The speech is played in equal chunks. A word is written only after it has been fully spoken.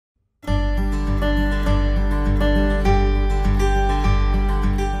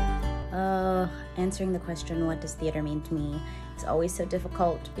answering the question, what does theater mean to me, is always so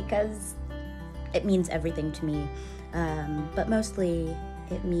difficult because it means everything to me. But mostly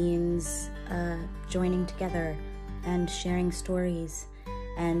it means joining together and sharing stories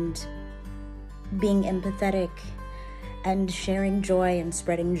and being empathetic and sharing joy and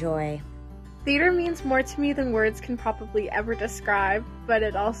spreading joy. Theater means more to me than words can probably ever describe, but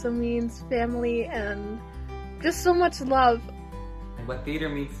it also means family and just so much love. And what theater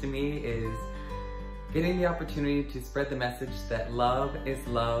means to me is getting the opportunity to spread the message that love is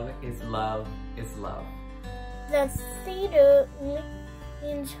love is love is love. The theater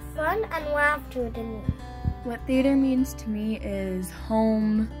means fun and laughter to me. What theater means to me is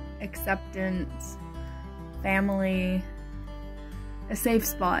home, acceptance, family, a safe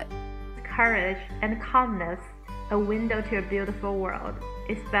spot. Courage and calmness, a window to a beautiful world,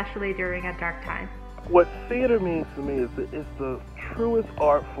 especially during a dark time. What theater means to me is it's the truest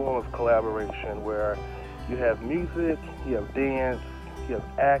art form of collaboration, where you have music, you have dance, you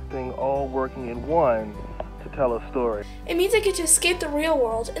have acting, all working in one to tell a story. It means I get to escape the real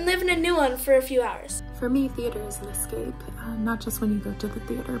world and live in a new one for a few hours. For me, theater is an escape, not just when you go to the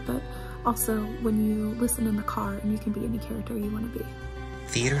theater, but also when you listen in the car and you can be any character you want to be.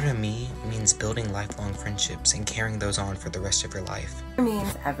 Theater to me means building lifelong friendships and carrying those on for the rest of your life. It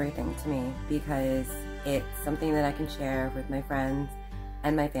means everything to me because it's something that I can share with my friends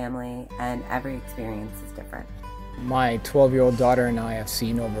and my family, and every experience is different. My 12-year-old daughter and I have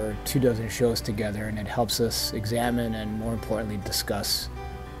seen over 24 shows together, and it helps us examine and, more importantly, discuss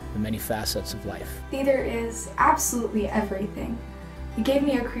the many facets of life. Theater is absolutely everything. It gave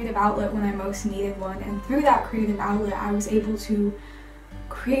me a creative outlet when I most needed one, and through that creative outlet I was able to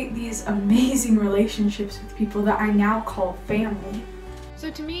create these amazing relationships with people that I now call family. So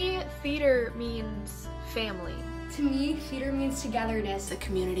to me, theater means family. To me, theater means togetherness. The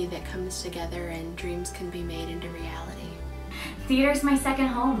community that comes together and dreams can be made into reality. Theater's my second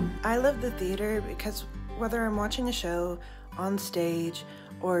home. I love the theater because whether I'm watching a show, on stage,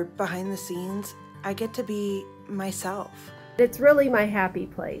 or behind the scenes, I get to be myself. It's really my happy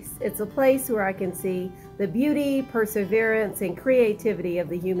place. It's a place where I can see the beauty, perseverance, and creativity of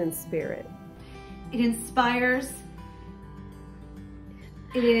the human spirit. It inspires.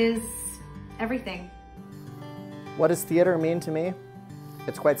 It is everything. What does theater mean to me?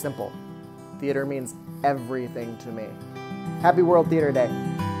 It's quite simple. Theater means everything to me. Happy World Theater Day.